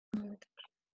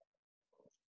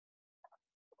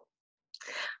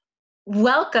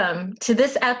Welcome to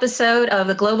this episode of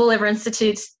the Global Liver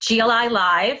Institute's GLI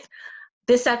Live.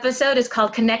 This episode is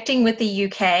called Connecting with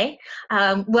the UK.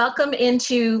 Welcome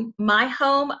into my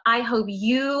home. I hope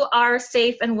you are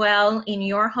safe and well in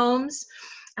your homes.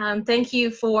 Thank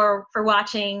you for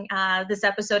watching this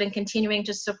episode and continuing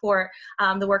to support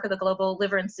the work of the Global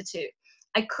Liver Institute.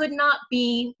 I could not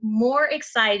be more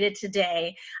excited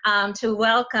today to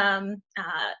welcome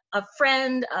a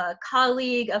friend, a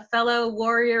colleague, a fellow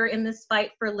warrior in this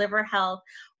fight for liver health,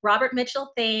 Robert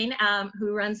Mitchell-Thain,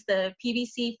 who runs the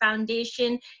PBC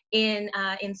Foundation in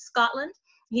Scotland.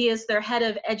 He is their head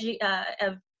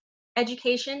of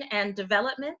education and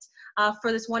development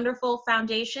for this wonderful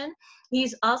foundation.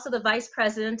 He's also the vice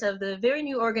president of the very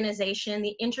new organization,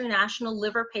 the International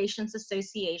Liver Patients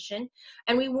Association.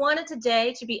 And we wanted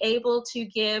today to be able to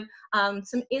give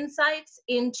some insights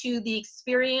into the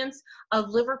experience of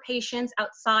liver patients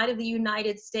outside of the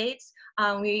United States.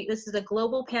 This is a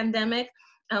global pandemic.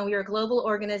 We are a global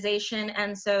organization,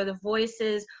 and so the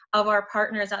voices of our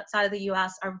partners outside of the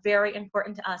US are very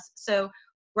important to us. So,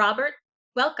 Robert,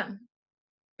 welcome.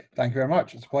 Thank you very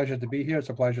much. It's a pleasure to be here. It's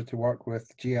a pleasure to work with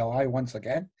GLI once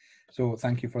again. So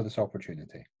thank you for this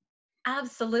opportunity.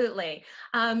 Absolutely.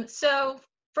 So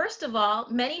first of all,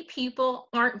 many people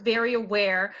aren't very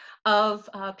aware of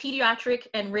pediatric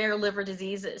and rare liver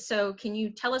diseases. So can you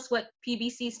tell us what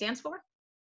PBC stands for?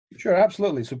 Sure,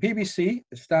 absolutely. So PBC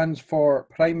stands for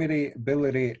primary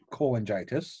biliary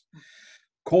cholangitis.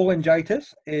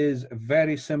 Cholangitis is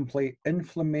very simply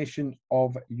inflammation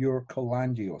of your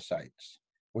cholangiocytes.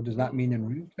 What does that mean in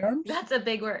real terms? That's a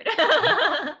big word.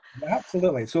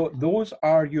 Absolutely. So those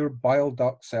are your bile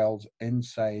duct cells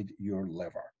inside your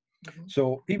liver.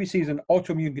 So PBC is an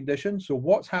autoimmune condition. So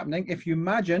what's happening, if you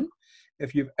imagine,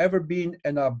 if you've ever been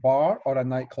in a bar or a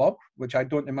nightclub, which I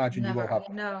don't imagine you will have,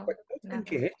 but just in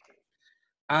case,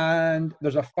 and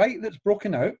there's a fight that's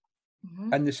broken out,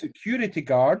 and the security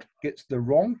guard gets the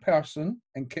wrong person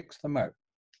and kicks them out.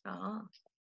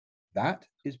 That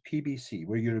is PBC,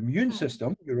 where your immune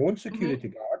system, your own security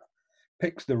guard,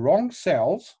 picks the wrong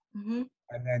cells and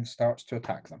then starts to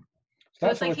attack them. So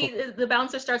it's like the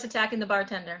bouncer starts attacking the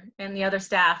bartender and the other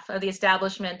staff of the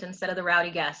establishment instead of the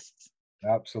rowdy guests.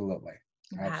 Absolutely.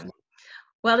 Absolutely.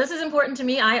 Well, this is important to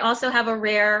me. I also have a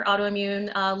rare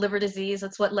autoimmune liver disease.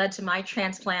 That's what led to my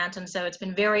transplant. And so it's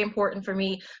been very important for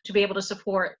me to be able to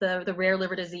support the rare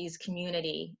liver disease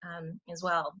community as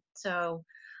well. So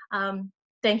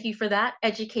thank you for that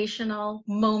educational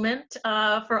moment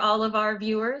for all of our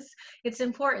viewers. It's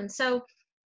important. So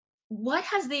what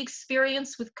has the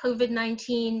experience with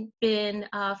COVID-19 been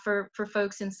for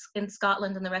folks in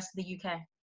Scotland and the rest of the UK?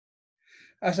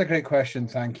 That's a great question,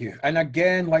 thank you. And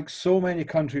again, like so many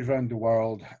countries around the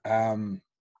world,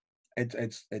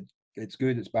 it's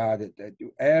good, it's bad.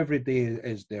 Every day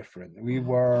is different. We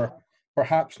were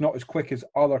perhaps not as quick as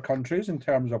other countries in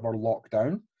terms of our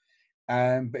lockdown,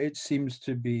 but it seems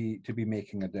to be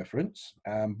making a difference,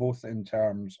 both in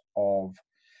terms of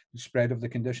the spread of the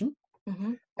condition,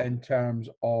 in terms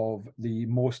of the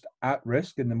most at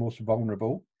risk and the most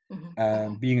vulnerable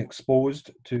being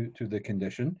exposed to the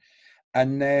condition,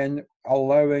 and then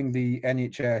allowing the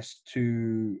NHS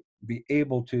to be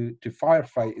able to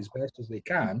firefight as best as they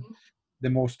can the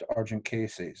most urgent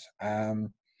cases.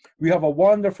 We have a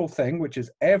wonderful thing, which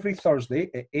is every Thursday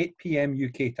at 8 p.m.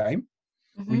 UK time,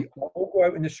 we all go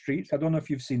out in the streets. I don't know if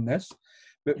you've seen this,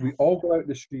 but we all go out in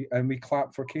the street and we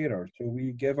clap for carers. So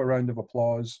we give a round of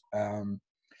applause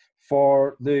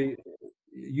for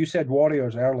you said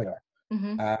warriors earlier.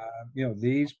 You know,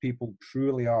 these people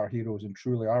truly are heroes and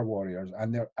truly are warriors,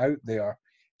 and they're out there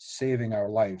saving our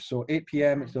lives. So 8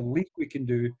 p.m. it's the least we can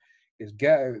do is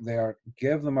get out there,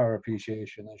 give them our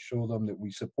appreciation and show them that we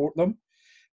support them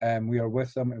and we are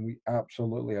with them, and we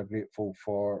absolutely are grateful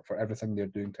for everything they're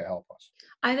doing to help us.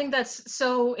 I think that's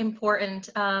so important.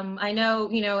 I know,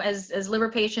 you know, as liver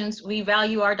patients, we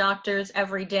value our doctors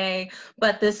every day,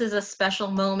 but this is a special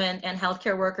moment, and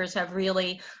healthcare workers have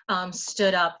really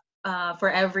stood up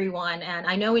for everyone. And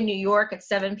I know in New York at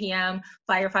 7 p.m.,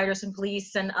 firefighters and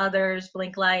police and others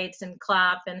blink lights and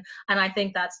clap, and I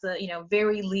think that's the, you know,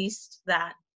 very least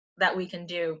that we can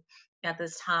do at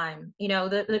this time. You know,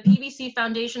 the PBC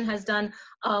Foundation has done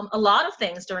a lot of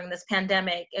things during this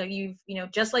pandemic. You know,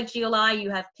 just like GLI, you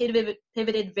have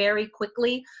pivoted very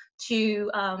quickly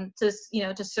to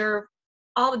serve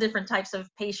all the different types of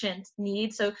patient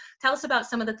needs. So tell us about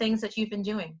some of the things that you've been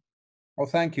doing. Well,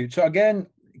 thank you. So again,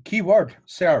 key word,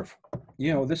 serve.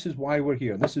 You know, this is why we're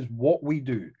here. This is what we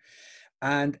do.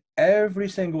 And every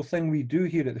single thing we do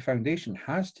here at the foundation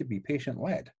has to be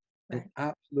patient-led. It Right.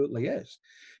 absolutely is.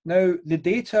 Now, the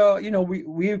data,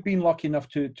 we've been lucky enough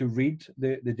to read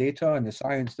the data and the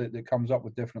science that comes up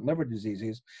with different liver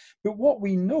diseases. But what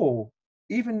we know,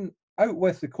 even out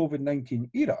with the COVID-19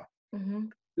 era, Mm-hmm.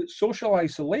 that social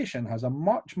isolation has a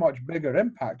much, much bigger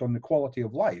impact on the quality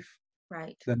of life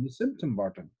Right. than the symptom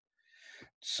burden.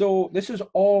 So this is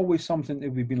always something that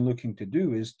we've been looking to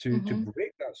do, is to Mm-hmm.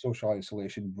 break that social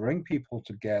isolation, bring people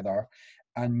together,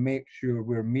 and make sure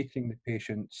we're meeting the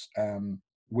patients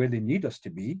where they need us to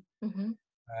be, Mm-hmm.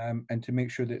 and to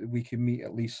make sure that we can meet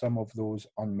at least some of those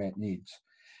unmet needs.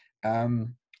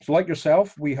 So like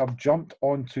yourself, we have jumped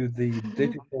onto the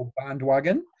digital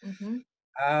bandwagon, Mm-hmm.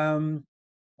 um,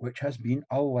 which has been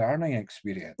a learning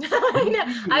experience. How I about know.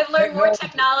 you with I've learned more technology?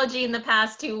 technology in the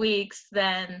past 2 weeks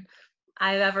than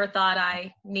I ever thought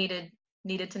I needed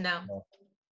to know.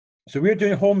 So we're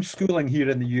doing homeschooling here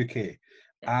in the UK,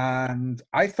 Yeah. and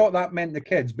I thought that meant the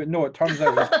kids, but no, it turns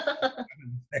out it's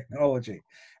technology.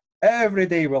 Every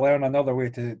day we learn another way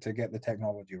to get the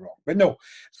technology wrong. But no,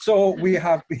 so we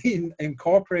have been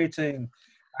incorporating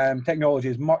technology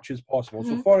as much as possible.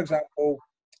 So Mhm, for example,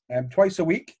 twice a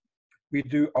week, we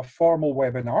do a formal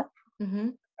webinar.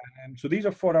 mhm, So these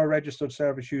are for our registered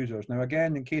service users. Now,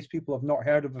 again, in case people have not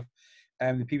heard of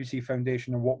the PBC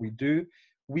Foundation and what we do,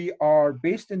 we are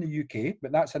based in the UK,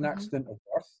 but that's an mhm. accident of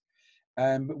birth.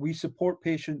 But we support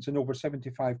patients in over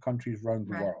 75 countries around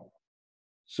the Right. world.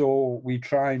 So we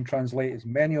try and translate as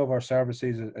many of our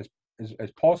services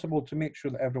as possible to make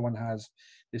sure that everyone has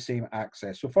the same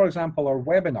access. So, for example, our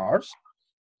webinars,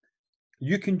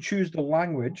 you can choose the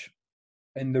language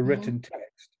in the Mhm. written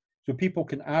text. So people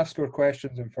can ask our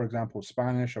questions in, for example,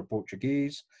 Spanish or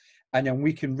Portuguese, and then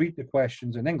we can read the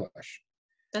questions in English.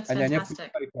 That's And then if we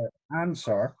fantastic. type an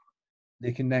answer,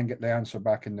 they can then get the answer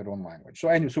back in their own language. So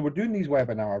anyway, so we're doing these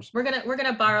webinars. We're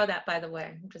gonna borrow that, by the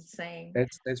way. I'm just saying.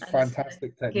 It's I just want to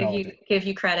fantastic give you technology. give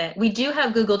you credit. We do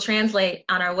have Google Translate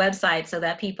on our website so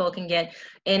that people can get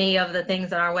any of the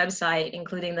things on our website,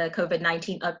 including the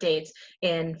COVID-19 updates,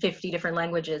 in 50 different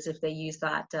languages if they use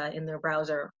that in their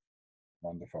browser.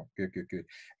 Wonderful. Good, good, good.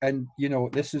 And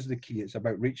this is the key. It's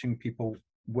about reaching people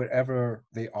wherever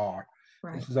they are.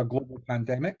 Right. This is a global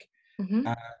pandemic, Mm-hmm.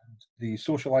 and the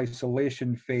social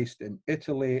isolation faced in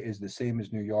Italy is the same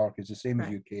as New York, is the same as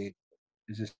Right. UK,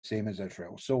 is the same as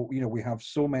Israel. So we have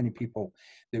so many people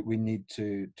that we need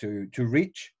to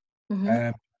reach, Mm-hmm.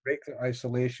 um, break their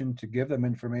isolation, to give them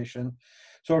information.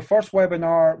 So our first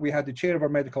webinar, we had the chair of our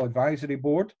medical advisory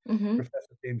board, Mm-hmm.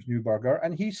 Professor James Newberger,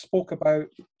 and he spoke about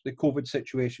the COVID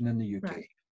situation in the UK. Right.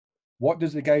 What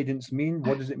does the guidance mean?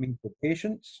 What does it mean for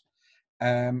patients?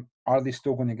 Are they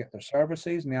still going to get their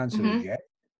services? And the answer is Mm-hmm. yes.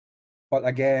 But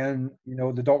again,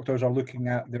 the doctors are looking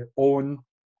at their own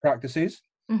practices.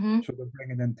 Mm-hmm. So they're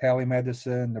bringing in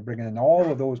telemedicine, they're bringing in all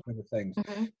Right. of those kind of things.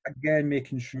 Mm-hmm. Again,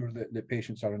 making sure that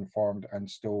patients are informed and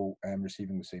still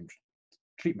receiving the same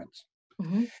treatments.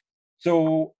 Mm-hmm.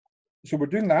 So, so we're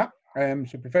doing that.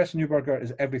 So Professor Newberger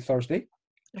is every Thursday,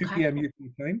 2 Okay. p.m. UK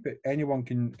time, but anyone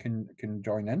can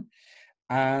join in.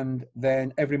 And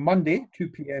then every Monday, 2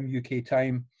 p.m. UK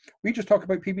time, we just talk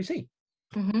about PBC.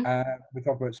 Mm-hmm. We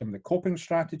talk about some of the coping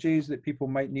strategies that people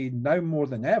might need now more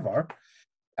than ever.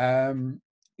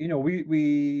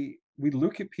 We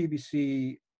look at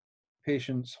PBC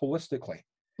patients holistically.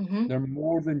 Mm-hmm. They're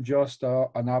more than just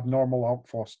an abnormal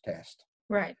outforce test.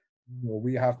 Right.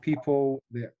 We have people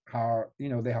that are,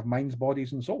 they have minds,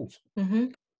 bodies, and souls. Mm-hmm.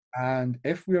 And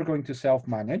if we are going to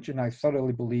self-manage, and I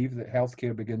thoroughly believe that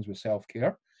healthcare begins with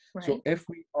self-care. So Right. if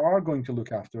we are going to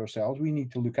look after ourselves, we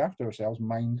need to look after ourselves,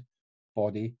 mind,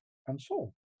 body, and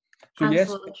soul. So yes,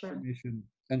 Absolutely true.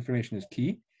 information is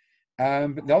key.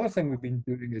 But the other thing we've been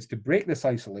doing is to break this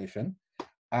isolation.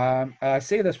 I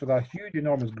say this with a huge,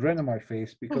 enormous grin on my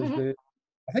face because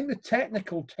I think the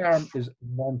technical term is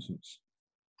nonsense.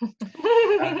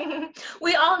 Uh,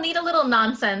 We all need a little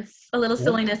nonsense, a little don't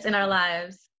silliness in our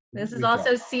lives. This is we just?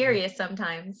 also serious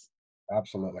sometimes.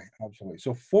 Absolutely, absolutely.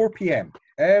 So 4 p.m.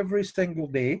 every single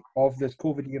day of this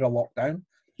COVID era lockdown,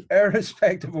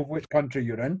 irrespective of which country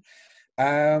you're in.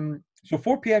 So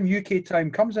 4 p.m. UK time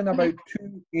comes in Mhm. about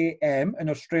 2 a.m. in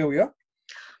Australia.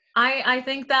 I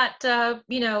think that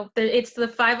it's the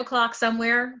 5 o'clock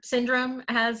somewhere syndrome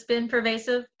has been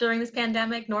pervasive during this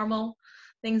pandemic. Normal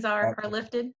things are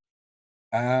lifted.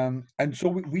 And so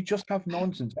we just have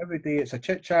nonsense every day. It's a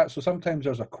chit chat. So sometimes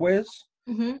there's a quiz.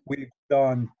 Hmm. We've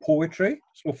done poetry.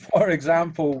 So, for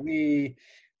example, we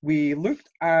looked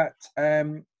at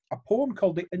a poem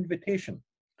called "The Invitation"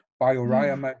 by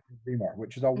Uriah Mm-hmm. Mountain Dreamer,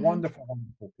 which is a Mm-hmm. wonderful,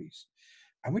 wonderful piece.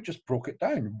 And we just broke it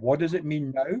down. What does it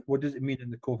mean now? What does it mean in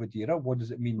the COVID era? What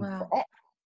does it mean for Wow. us?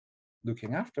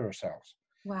 looking after ourselves.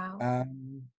 Wow.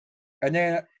 And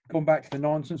then going back to the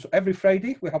nonsense, so every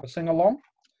Friday we have a sing along.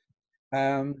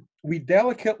 We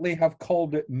delicately have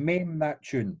called it "Maim That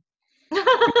Tune."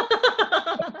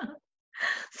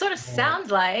 Sort of Oh,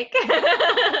 sounds like.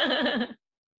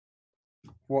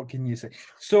 what can you say?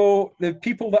 So the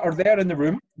people that are there in the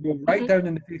room will write Mhm, down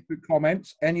in the Facebook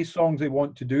comments any songs they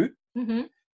want to do. mhm,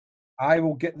 I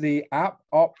will get the app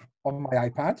up on my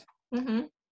iPad, mhm.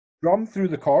 drum through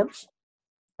the chords,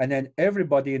 and then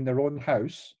everybody in their own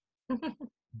house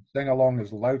sing along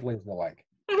as loudly as they like.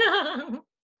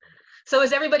 So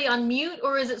is everybody on mute,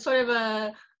 or is it sort of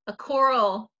a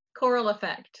choral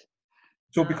effect?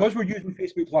 So because Um, we're using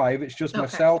Facebook Live, it's just okay.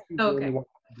 myself who's the only Okay. one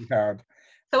to be heard.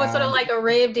 So it's sort of And like a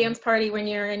rave dance party when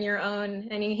you're in your own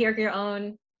and you hear your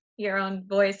own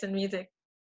voice and music.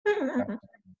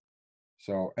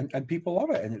 so and people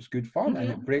love it, and it's good fun, and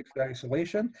it Mhm, breaks the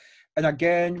isolation. And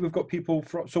again, we've got people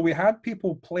from, so we had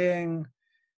people playing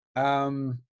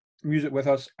um music with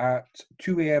us at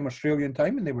 2 a.m. Australian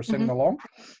time, and they were singing mhm, along.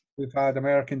 We've had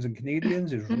Americans and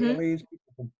Canadians, mhm. Israelis,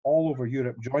 people from all over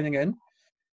Europe joining in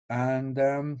and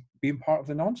being part of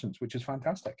the nonsense, which is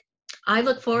fantastic. I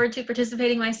look forward to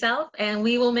participating myself, and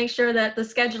we will make sure that the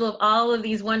schedule of all of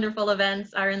these wonderful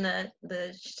events are in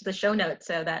the show notes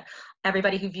so that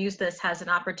everybody who views this has an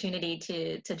opportunity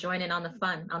to join in on the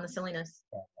fun, on the silliness,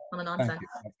 on the Thank nonsense.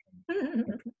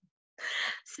 you.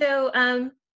 So,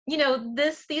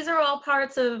 these are all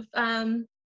parts of,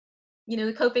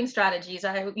 the coping strategies.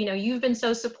 You've been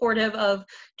so supportive of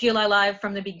GLI Live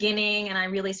from the beginning, and I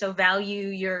really so value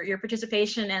your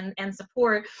participation and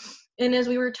support. And as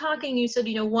we were talking, you said,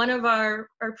 one of our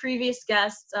previous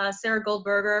guests, Sarah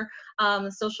Goldberger,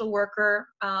 a social worker,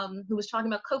 who was talking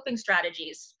about coping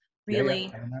strategies, Yeah, yeah,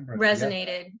 really I remember it. Yeah.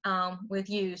 resonated with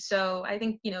you. So I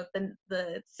think,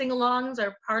 the sing-alongs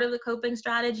are part of the coping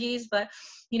strategies, but,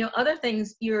 other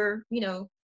things you're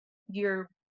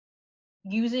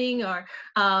using or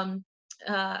um,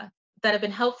 that have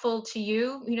been helpful to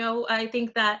you. I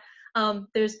think that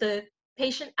there's the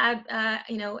patient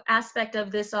aspect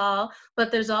of this all,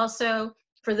 but there's also,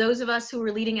 for those of us who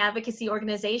are leading advocacy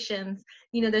organizations,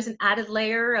 there's an added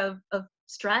layer of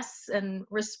stress and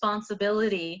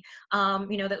responsibility,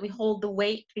 that we hold the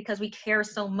weight because we care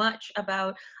so much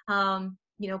about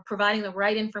providing the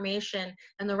right information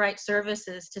and the right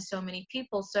services to so many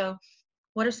people. So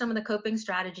what are some of the coping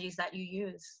strategies that you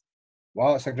use?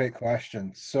 Well, that's a great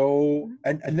question. So,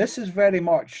 and this is very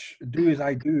much do as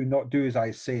I do, not do as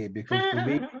I say, because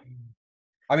believe,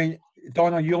 I mean,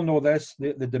 Donna, you'll know this,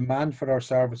 the demand for our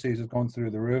services has gone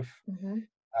through the roof. Mhm.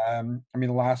 I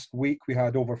mean, last week we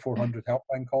had over 400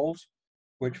 helpline calls,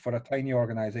 which for a tiny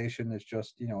organization is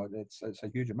just, it's a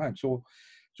huge amount. So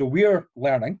we're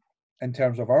learning in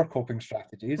terms of our coping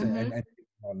strategies Mhm. and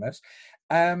on this.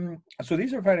 So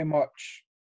these are very much,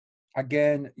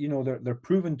 again, they're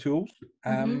proven tools.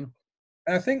 Mhm.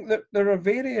 And I think that there are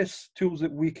various tools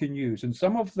that we can use, and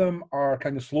some of them are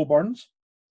kind of slow burns.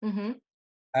 Mhm.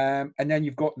 And then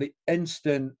you've got the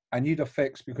instant, I need a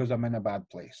fix because I'm in a bad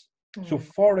place. So,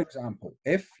 Mhm. for example,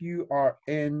 if you are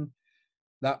in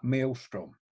that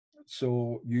maelstrom,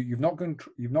 so you've not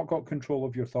got control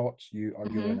of your thoughts, you're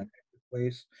in a Mhm.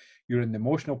 place, you're in the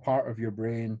emotional part of your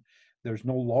brain, there's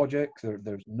no logic,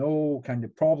 there's no kind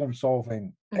of problem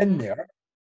solving in Mhm. there,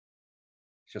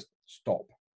 just stop.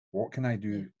 What can I Yeah.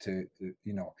 do to.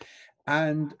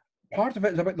 And part of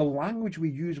it is about the language we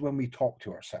use when we talk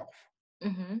to ourselves.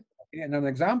 Mhm. And an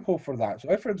example for that. So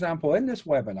if, for example, in this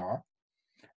webinar,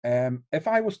 if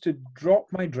I was to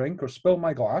drop my drink or spill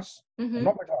my glass or Mhm.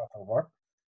 knock my glass over,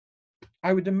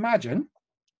 I would imagine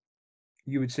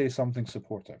you would say something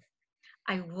supportive.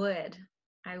 I would.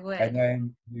 I And would.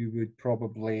 then you would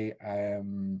probably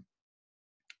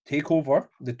take over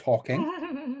the talking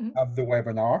of the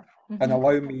webinar and Mhm.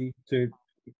 allow me to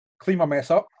clean my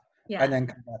mess up and Yeah. then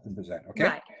come back and present. Okay?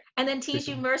 Right. And then tease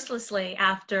you Because mercilessly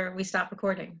after we stop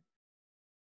recording.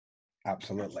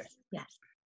 absolutely. Yes. Yes.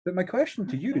 But my question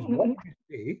to you is, what would you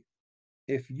say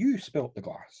if you spilt the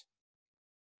glass?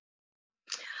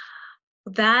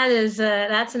 That's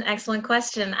an excellent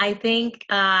question. I think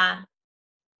time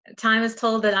is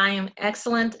told that I am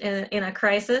excellent in a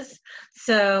crisis,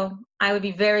 so I would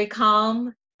be very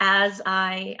calm as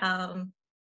as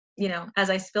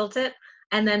I spilt it,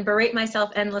 and then berate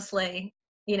myself endlessly,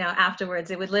 afterwards.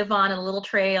 It would live on a little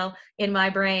trail in my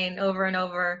brain over and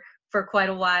over for quite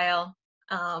a while,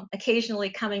 occasionally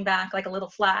coming back like a little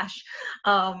flash,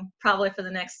 probably for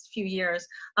the next few years,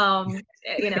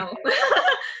 you know,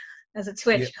 as a Yeah.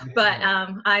 twitch. But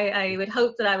I would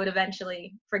hope that I would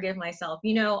eventually forgive myself.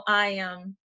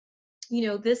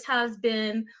 This has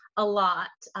been a lot.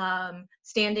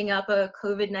 Standing up a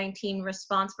COVID-19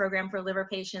 response program for liver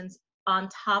patients on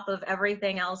top of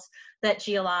everything else that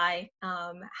GLI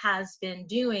has been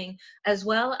doing, as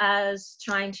well as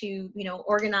trying to,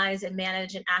 organize and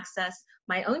manage and access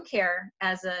my own care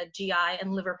as a GI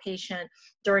and liver patient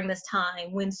during this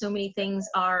time when so many things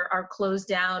are closed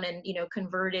down and,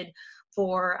 converted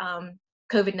for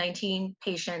COVID-19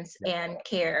 patients and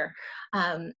care.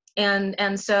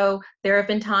 And so there have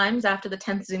been times after the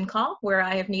 10th Zoom call where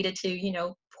I have needed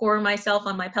to, pour myself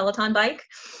on my Peloton bike,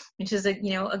 which is a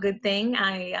good thing.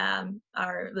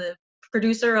 The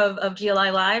producer of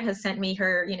GLI Live has sent me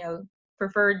her,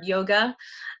 preferred yoga,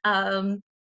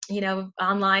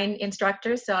 online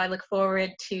instructor. So I look forward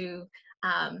to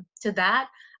that.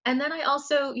 And then I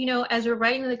also, as we're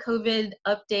writing the COVID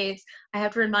updates, I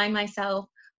have to remind myself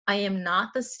I am not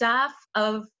the staff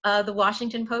of the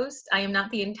Washington Post. I am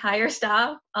not the entire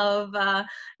staff of, the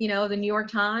New York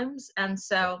Times. And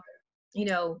so,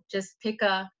 just pick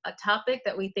a topic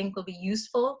that we think will be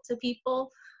useful to people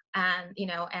and,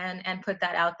 and put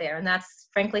that out there. And that's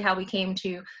frankly how we came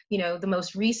to, the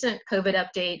most recent COVID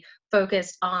update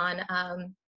focused on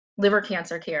liver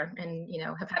cancer care and,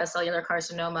 hepatocellular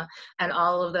carcinoma and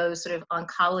all of those sort of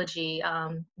oncology,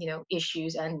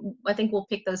 issues. And I think we'll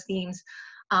pick those themes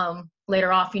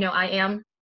later off. I am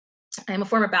a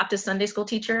former Baptist Sunday school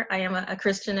teacher. I am a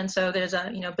Christian, and so there's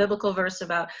a biblical verse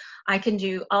about I can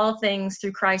do all things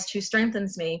through Christ who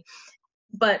strengthens me.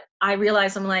 But I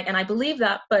realize I'm like, and I believe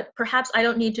that, but perhaps I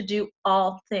don't need to do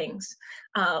all things.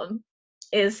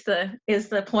 Is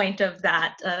the point of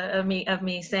that of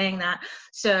me saying that?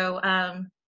 So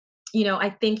I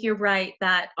think you're right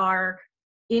that our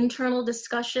internal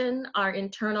discussion, our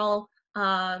internal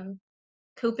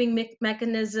coping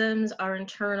mechanisms, our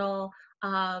internal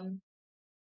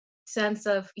sense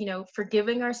of,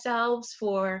 forgiving ourselves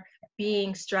for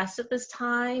being stressed at this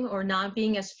time or not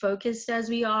being as focused as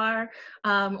we are,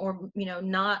 or,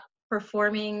 not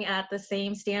performing at the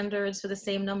same standards for the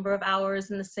same number of hours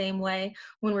in the same way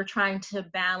when we're trying to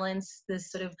balance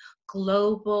this sort of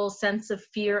global sense of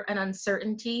fear and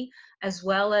uncertainty, as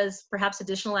well as perhaps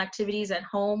additional activities at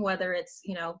home, whether it's,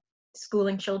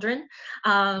 schooling children,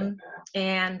 and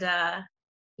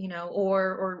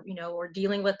or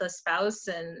dealing with a spouse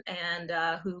and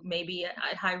who may be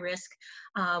at high risk,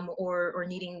 or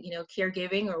needing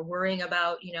caregiving, or worrying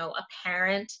about a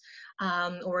parent,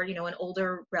 or an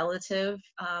older relative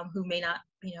who may not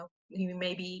you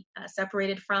may be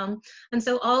separated from. And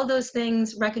so all of those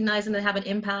things, recognizing that have an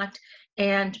impact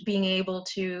and being able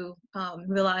to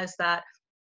realize that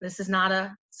this is not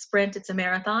a sprint, it's a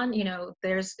marathon.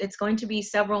 It's going to be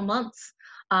several months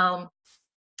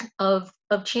of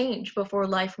change before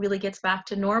life really gets back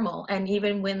to normal. And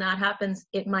even when that happens,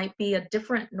 it might be a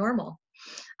different normal.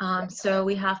 So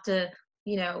we have to,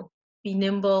 be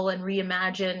nimble and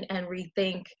reimagine and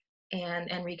rethink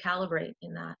and recalibrate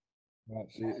in that.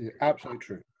 That's absolutely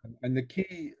true. And the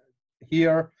key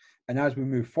here, and as we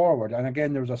move forward, and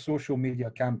again, there's a social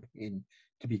media campaign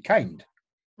to be kind.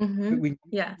 But we need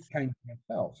to be kind to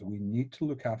ourselves. We need to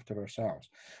look after ourselves.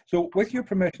 So with your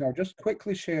permission, I'll just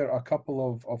quickly share a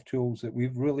couple of tools that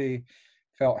we've really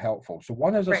felt helpful. So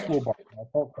one is a slow burn. I'll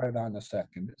talk about that in a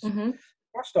second.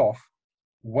 First off,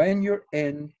 when you're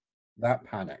in that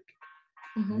panic,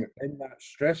 you're in that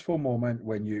stressful moment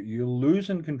when you're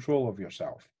losing control of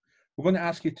yourself, we're going to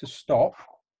ask you to stop,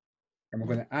 and we're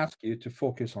going to ask you to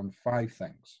focus on 5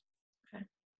 things.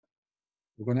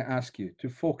 We're going to ask you to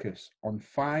focus on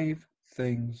 5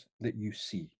 things that you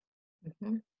see.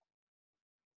 We're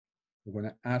going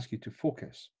to ask you to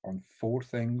focus on 4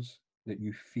 things that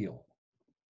you feel.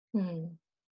 We're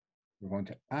going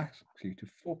to ask you to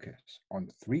focus on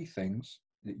 3 things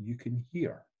that you can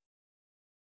hear.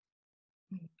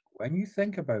 When you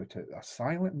think about it, a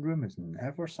silent room is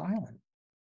never silent.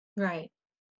 Right.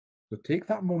 So take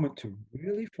that moment to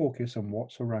really focus on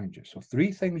what's around you. So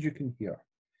 3 things you can hear.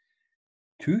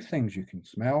 2 things you can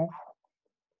smell,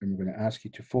 and we're going to ask you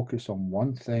to focus on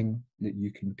 1 thing that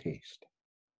you can taste.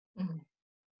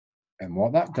 And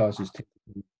what that does is take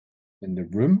you in the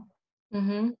room,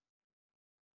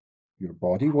 your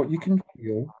body, what you can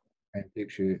feel, and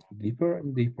takes you deeper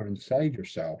and deeper inside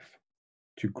yourself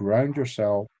to ground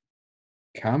yourself,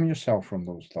 calm yourself from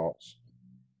those thoughts,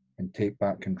 and take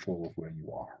back control of where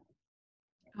you are.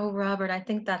 Oh, Robert, I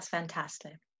think that's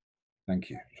fantastic.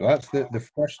 Thank you. So that's the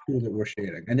first tool that we're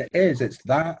sharing. And it's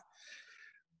that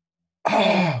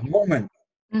moment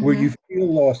where you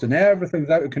feel lost and everything's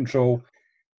out of control.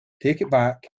 Take it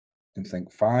back and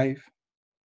think 5,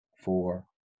 4,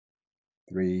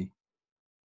 3,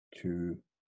 2,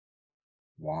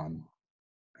 1,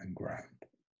 and ground.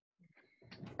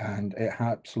 and it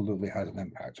absolutely has an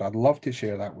impact. So I'd love to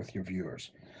share that with your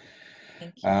viewers.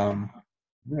 Thank you.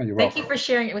 Yeah, you're Thank you welcome. for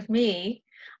sharing it with me.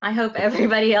 I hope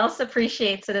everybody else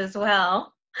appreciates it as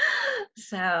well.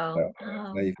 So,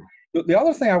 There you go. The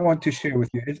other thing I want to share with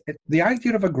you is the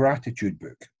idea of a gratitude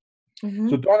book. So,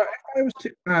 mhm. Donna, if I was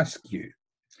to ask you,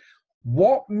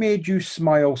 what made you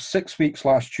smile 6 weeks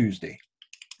last Tuesday?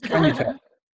 Can you tell?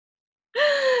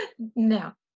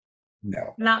 No,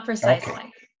 No. not Okay.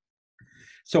 precisely.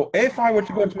 So if I were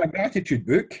to go into my gratitude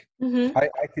book, Hmm. I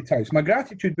could tell you. So my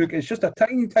gratitude book is just a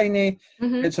tiny,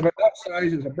 Hmm. it's about that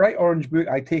size. It's a bright orange book.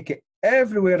 I take it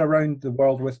everywhere around the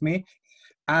world with me,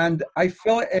 and I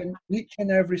fill it in each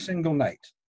and every single night.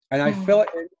 And I fill it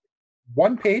in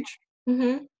one page,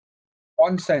 Hmm.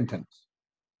 one sentence.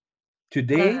 Love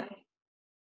Today, it.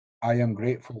 I am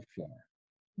grateful for.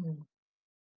 Mm.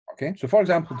 Okay. So for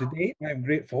example, today I am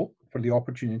grateful for the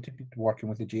opportunity to be working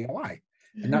with the GLI.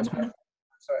 And that's my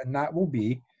and that will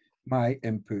be my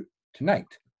input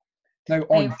tonight. Now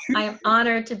on I am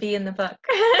honored to be in the book.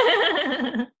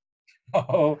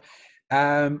 Oh,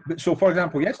 but so for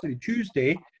example, yesterday,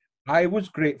 Tuesday, I was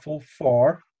grateful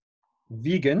for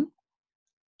vegan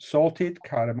salted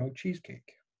caramel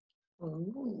cheesecake.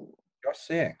 Ooh. Just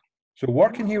saying. So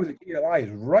working here with the GLI is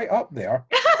right up there.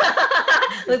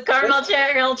 With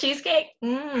caramel cheesecake.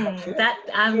 Absolutely.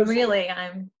 That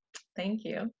I'm. Thank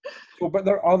you. So, but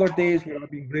there are other days where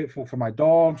I've been grateful for my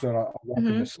dogs or I walk in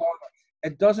the Hmm. sun.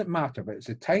 It doesn't matter, but it's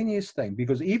the tiniest thing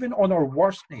because even on our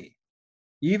worst day,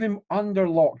 even under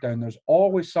lockdown, there's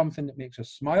always something that makes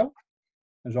us smile.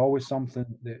 There's always something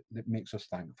that makes us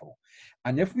thankful.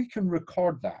 And if we can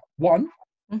record that, one,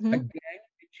 Hmm. again,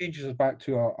 it changes us back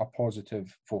to a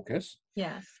positive focus.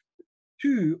 Yes.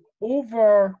 Two,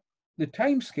 over the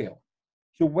time scale.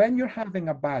 So when you're having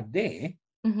a bad day,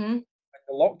 Hmm.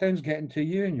 the lockdown's getting to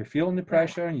you and you're feeling the Right.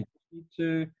 pressure and you need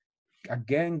to,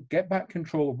 again, get back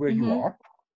control of where you Hmm. are,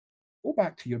 go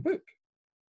back to your book.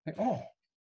 Like, oh,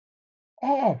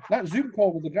 that Zoom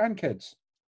call with the grandkids.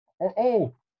 Or,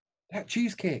 oh, that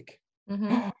cheesecake.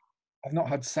 Hmm. I've not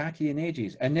had sake in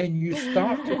ages. And then you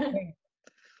start to think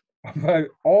about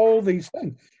all these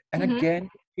things. And Hmm. again,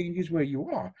 it changes where you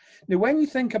are. Now, when you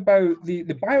think about the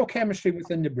biochemistry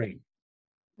within the brain,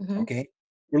 Hmm. okay,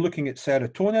 we're looking at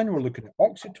serotonin, we're looking at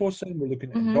oxytocin, we're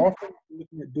looking at Hmm. endorphin, we're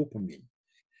looking at dopamine.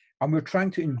 And we're trying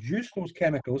to induce those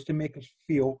chemicals to make us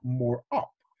feel more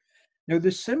up. Now,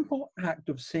 the simple act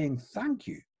of saying thank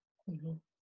you Hmm.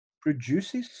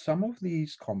 produces some of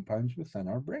these compounds within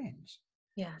our brains.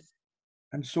 Yes.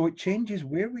 And so it changes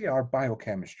where we are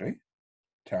biochemistry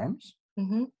terms,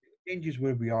 Hmm. changes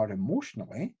where we are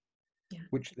emotionally, Yeah.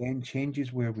 which then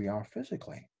changes where we are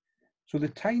physically. So the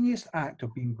tiniest act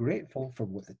of being grateful for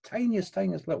what the tiniest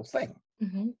little thing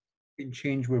Hmm. can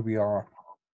change where we are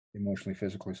emotionally,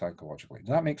 physically, psychologically. Does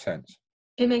that make sense?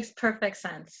 It makes perfect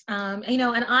sense. And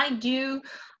I do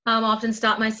often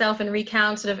stop myself and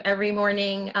recount sort of every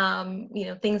morning,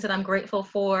 things that I'm grateful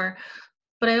for,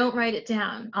 but I don't write it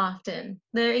down often.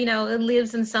 There, it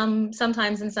lives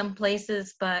sometimes in some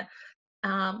places, but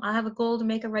I have a goal to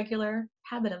make a regular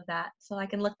habit of that so I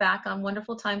can look back on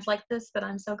wonderful times like this that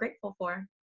I'm so grateful for.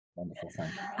 Wonderful,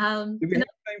 thank you. Do we have Another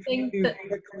time for me thing to that,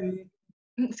 quickly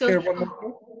so share one more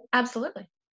thing? absolutely.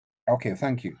 Okay,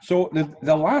 thank you. So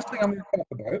the last thing I'm going to talk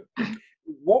about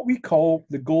is what we call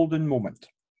the golden moment.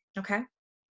 Okay.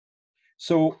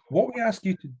 So what we ask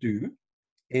you to do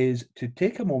is to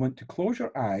take a moment to close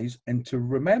your eyes and to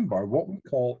remember what we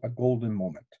call a golden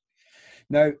moment.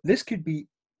 Now, this could be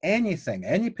anything,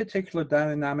 any particular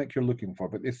dynamic you're looking for,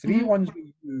 but the three Hmm. ones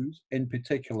we use in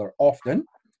particular often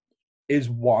is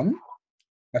one,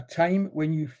 a time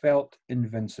when you felt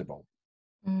invincible.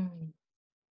 Mm-hmm.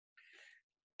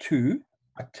 Two,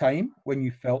 a time when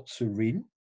you felt serene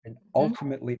and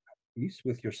ultimately at peace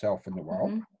with yourself and the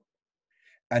world. Hmm.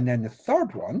 And then the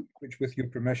third one, which with your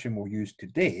permission we'll use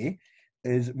today,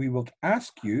 is we will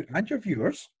ask you and your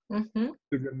viewers Hmm.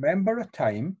 to remember a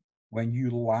time when you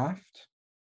laughed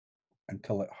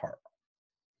until it hurt.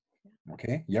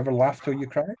 Okay? You ever laughed till you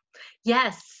cried?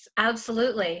 Yes,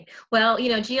 absolutely. Well,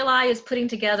 GLI is putting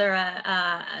together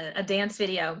a dance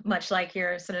video, much like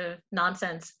your sort of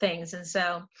nonsense things. And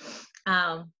so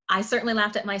I certainly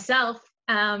laughed at myself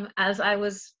as I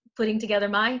was putting together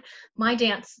my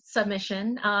dance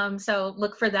submission. So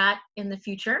look for that in the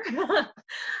future,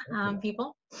 Fabulous.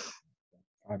 people.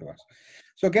 Fabulous.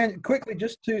 So again, quickly,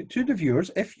 just to the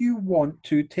viewers, if you want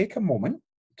to take a moment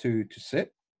to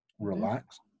sit, Hmm.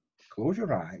 relax, close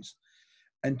your eyes,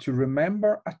 and to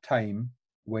remember a time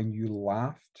when you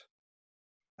laughed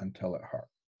until it hurt.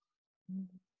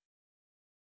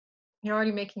 You're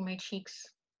already making my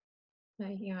cheeks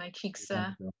My cheeks, You're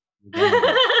done, girl. You're done,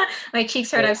 girl. my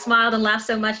cheeks hurt. So, I've smiled and laughed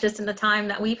so much just in the time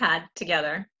that we've had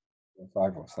together.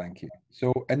 fabulous, thank you.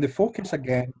 So, and the focus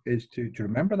again is to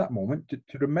remember that moment,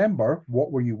 to remember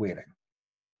what were you wearing?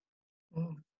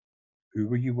 Who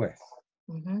were you with?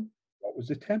 Mm-hmm. What was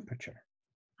the temperature?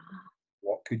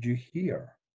 What could you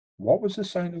hear? What was the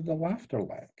sound of the laughter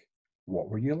like? What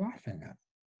were you laughing at?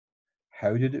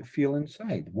 How did it feel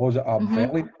inside? Was it a Mm-hmm.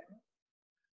 belly?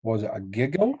 Was it a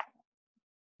giggle?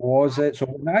 Was it? So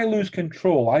when I lose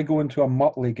control, I go into a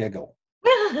Muttley giggle.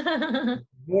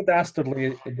 Go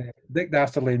Dastardly, Dick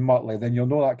Dastardly and Muttley, then you'll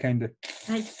know that kind of.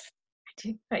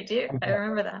 I do. I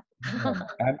remember that.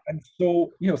 And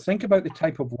so, think about the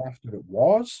type of laughter it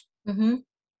was. Mm-hmm.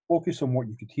 Focus on what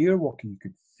you could hear, what you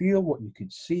could feel, what you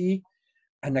could see.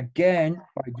 And again,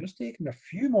 by just taking a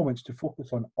few moments to focus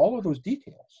on all of those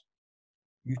details,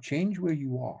 you change where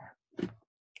you are.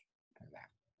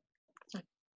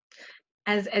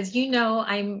 As you know,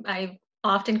 I've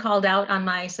often called out on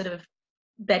my sort of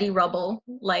Betty Rubble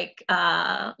like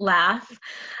laugh,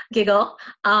 giggle,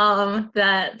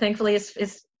 that thankfully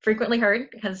is frequently heard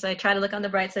because I try to look on the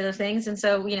bright side of things, and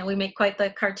so we make quite the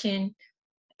cartoon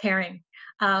pairing.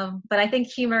 But I think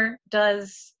humor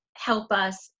does help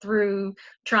us through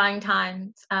trying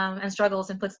times and struggles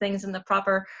and puts things in the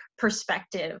proper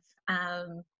perspective.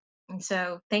 And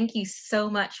so thank you so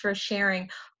much for sharing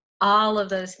all of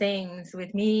those things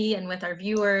with me and with our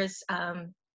viewers.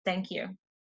 Thank you.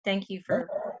 Thank you No,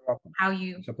 for how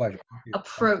you it's a pleasure. Thank you. Thanks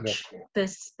for approach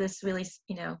this really,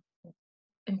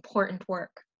 important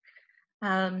work.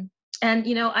 And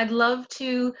I'd love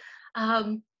to,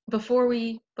 before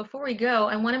we go,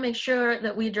 I want to make sure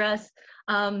that we address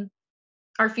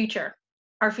our future,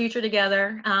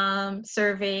 together,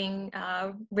 serving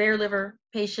rare liver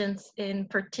patients in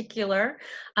particular.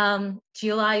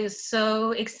 GLI is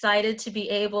so excited to be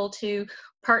able to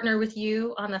partner with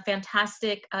you on the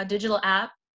fantastic digital app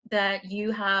that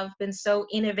you have been so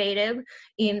innovative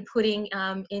in putting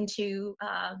into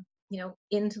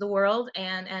the world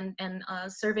and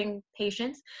serving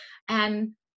patients.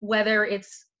 And whether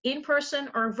it's in person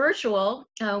or virtual,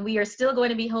 we are still going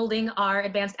to be holding our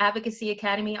Advanced Advocacy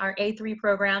Academy, our A3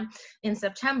 program, in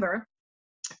September.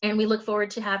 And we look forward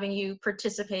to having you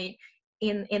participate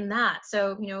in that.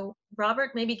 So,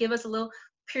 Robert, maybe give us a little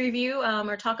preview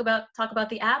or talk about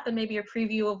the app and maybe a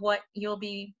preview of what you'll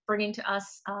be bringing to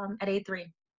us at A3.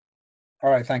 All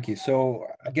right, thank you. So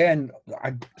again,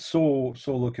 I'm so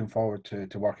looking forward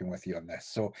to working with you on this.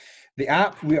 So the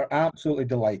app, we are absolutely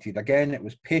delighted. Again, it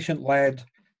was patient-led,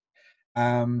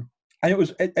 and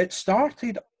it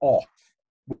started off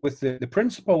with the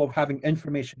principle of having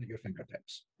information at your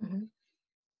fingertips. Mm-hmm.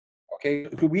 Okay,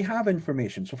 so we have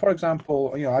information. So for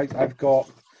example, I've got,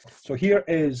 so here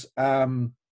is,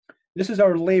 this is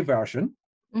our lay version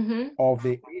Mm-hmm. of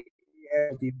the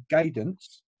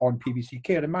guidance on PBC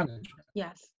care and management.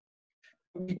 Yes.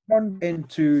 We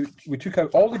took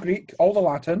out all the Greek, all the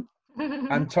Latin,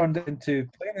 and turned it into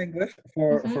plain English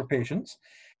for patients.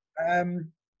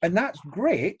 And that's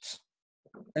great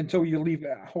until you leave it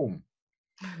at home.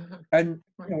 And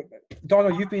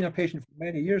Donna, you've been a patient for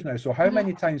many years now. So how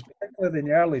many times, particularly in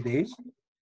the early days,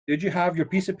 did you have your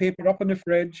piece of paper up in the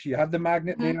fridge? You had the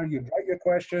magnet there. You write your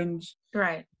questions.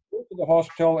 Right. Go to the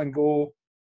hospital and go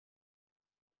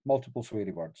multiple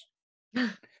sweary words.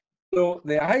 So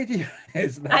the idea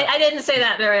is that I didn't say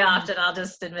that very often, I'll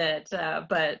just admit,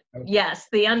 but yes,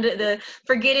 the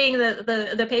forgetting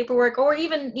the paperwork, or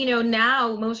even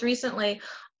now most recently,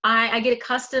 I get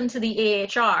accustomed to the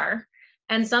AHR,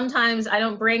 and sometimes I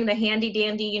don't bring the handy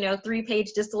dandy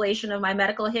 3-page distillation of my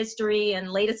medical history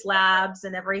and latest labs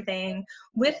and everything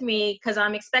with me because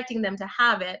I'm expecting them to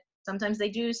have it. Sometimes they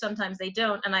do, sometimes they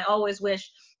don't, and I always wish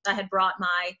I had brought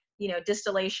my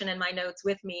distillation and my notes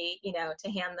with me to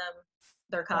hand them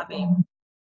their copy.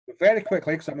 Very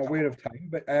quickly, because I'm aware of time,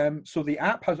 but so the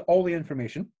app has all the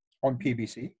information on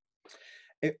PBC.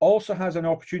 It also has an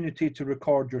opportunity to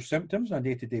record your symptoms on a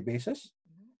day-to-day basis.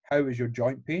 How is your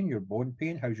joint pain, your bone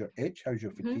pain? How's your itch? How's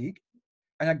your fatigue?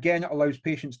 And again, it allows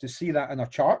patients to see that in a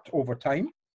chart over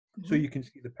time, so you can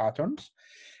see the patterns.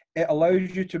 It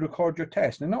allows you to record your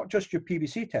test, and not just your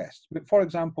PBC test, but for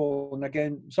example, and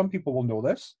again, some people will know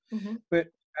this, but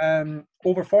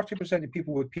over 40% of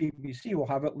people with PBC will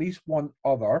have at least one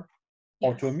other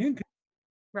autoimmune condition.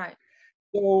 Right.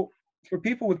 So for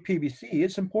people with PBC,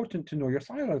 it's important to know your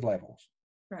thyroid levels.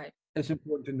 Right. It's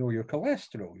important to know your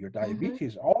cholesterol, your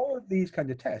diabetes, all of these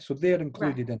kind of tests. So they're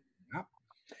included in the app.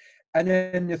 And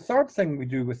then the third thing we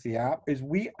do with the app is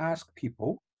we ask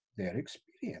people their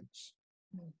experience.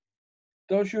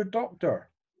 Does your doctor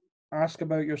ask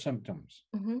about your symptoms?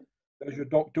 Does your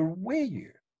doctor weigh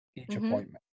you each Mm-hmm.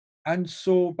 appointment? And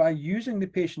so by using the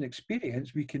patient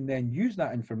experience, we can then use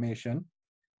that information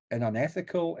in an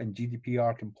ethical and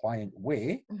GDPR compliant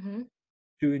way Mm-hmm.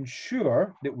 to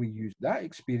ensure that we use that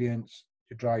experience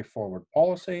to drive forward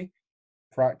policy,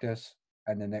 practice,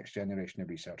 and the next generation of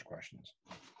research questions.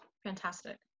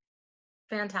 Fantastic.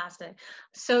 Fantastic.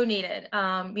 So needed.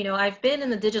 I've been in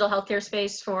the digital healthcare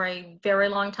space for a very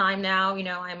long time now.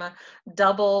 I'm a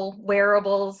double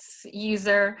wearables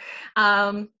user.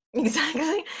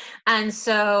 Exactly. And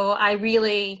so I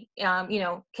really,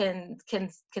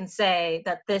 can say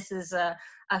that this is a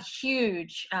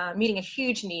huge, meeting a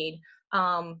huge need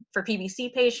for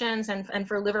PBC patients and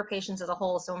for liver patients as a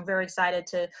whole. So I'm very excited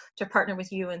to partner with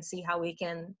you and see how we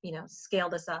can, scale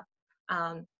this up.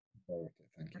 Um,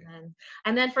 Thank you.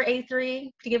 and then for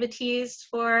A3, to give a tease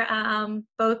for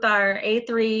both our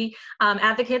A3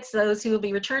 advocates, those who will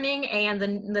be returning, and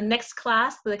the next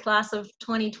class, the class of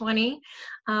 2020.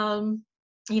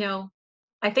 You know,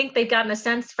 I think they've gotten a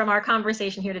sense from our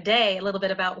conversation here today a little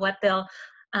bit about what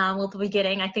will be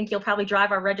getting. I think you'll probably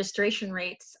drive our registration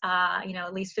rates,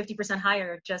 at least 50%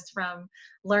 higher just from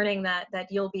learning that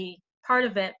you'll be part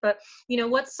of it. But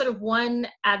what's sort of one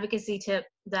advocacy tip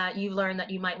that you learned that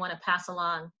you might want to pass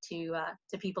along to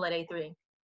people at A3?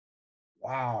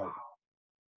 Wow.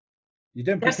 You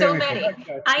didn't There's prepare so me for many.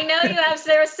 that. I know you have.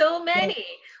 There are so Well, many.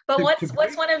 But to what's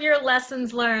break, one of your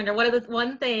lessons learned, or what are the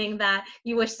one thing that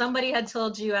you wish somebody had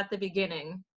told you at the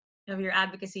beginning of your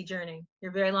advocacy journey,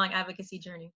 your very long advocacy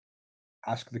journey?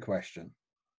 ask the question.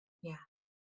 Yeah.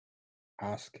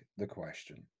 Ask the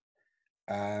question.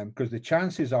 Because the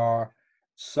chances are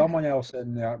someone else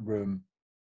in that room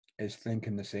is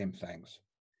thinking the same things.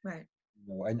 Right.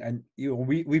 And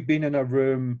we've been in a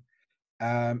room.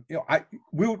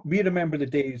 We remember the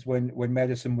days when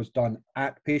medicine was done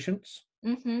at patients.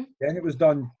 Mm-hmm. Then it was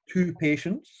done to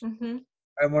patients, Mm-hmm.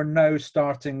 and we're now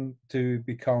starting to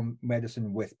become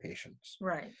medicine with patients.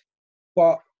 Right.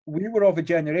 But we were of a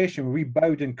generation where we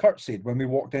bowed and curtsied when we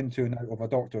walked into and out of a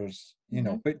doctor's,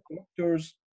 Mm-hmm. But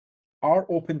doctors are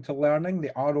open to learning. They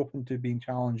are open to being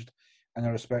challenged in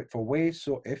a respectful way.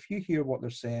 So if you hear what they're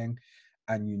saying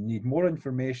and you need more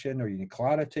information or you need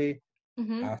clarity,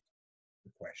 Mm-hmm. ask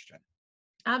the question.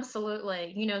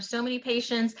 Absolutely. So many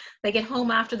patients, they get home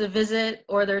after the visit,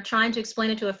 or they're trying to explain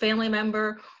it to a family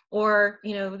member, or,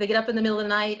 they get up in the middle of the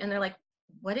night and they're like,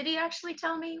 what did he actually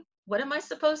tell me? What am I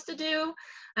supposed to do?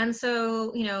 And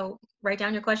so, write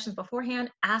down your questions beforehand,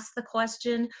 ask the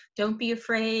question, don't be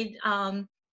afraid.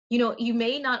 You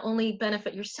may not only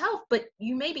benefit yourself, but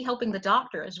you may be helping the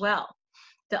doctor as well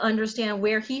to understand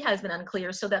where he has been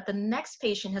unclear so that the next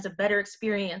patient has a better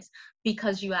experience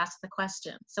because you asked the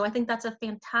question. So I think that's a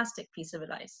fantastic piece of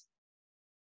advice.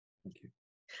 Thank you.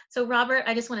 So Robert,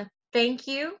 I just want to thank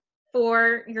you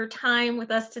for your time with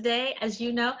us today. As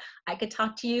you know, I could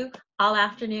talk to you all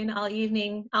afternoon, all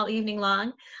evening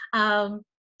long.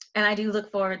 And I do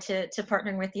look forward to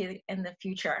partnering with you in the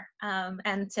future.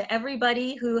 And to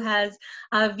everybody who has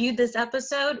viewed this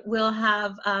episode, we'll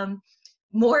have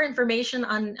more information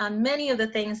on many of the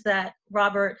things that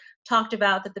Robert talked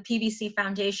about that the PBC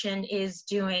Foundation is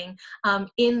doing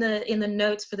in the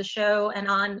notes for the show and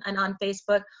on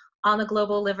Facebook on the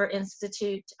Global Liver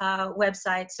Institute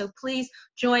website. So please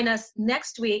join us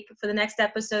next week for the next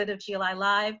episode of GLI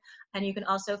Live. And you can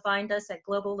also find us at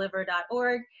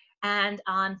globalliver.org and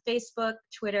on Facebook,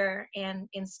 Twitter, and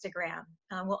Instagram.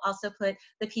 We'll also put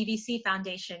the PBC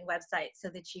Foundation website so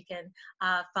that you can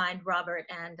find Robert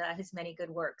and his many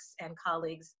good works and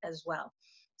colleagues as well.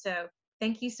 So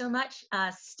thank you so much.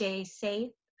 Stay safe,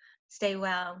 stay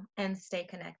well, and stay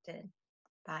connected.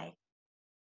 Bye.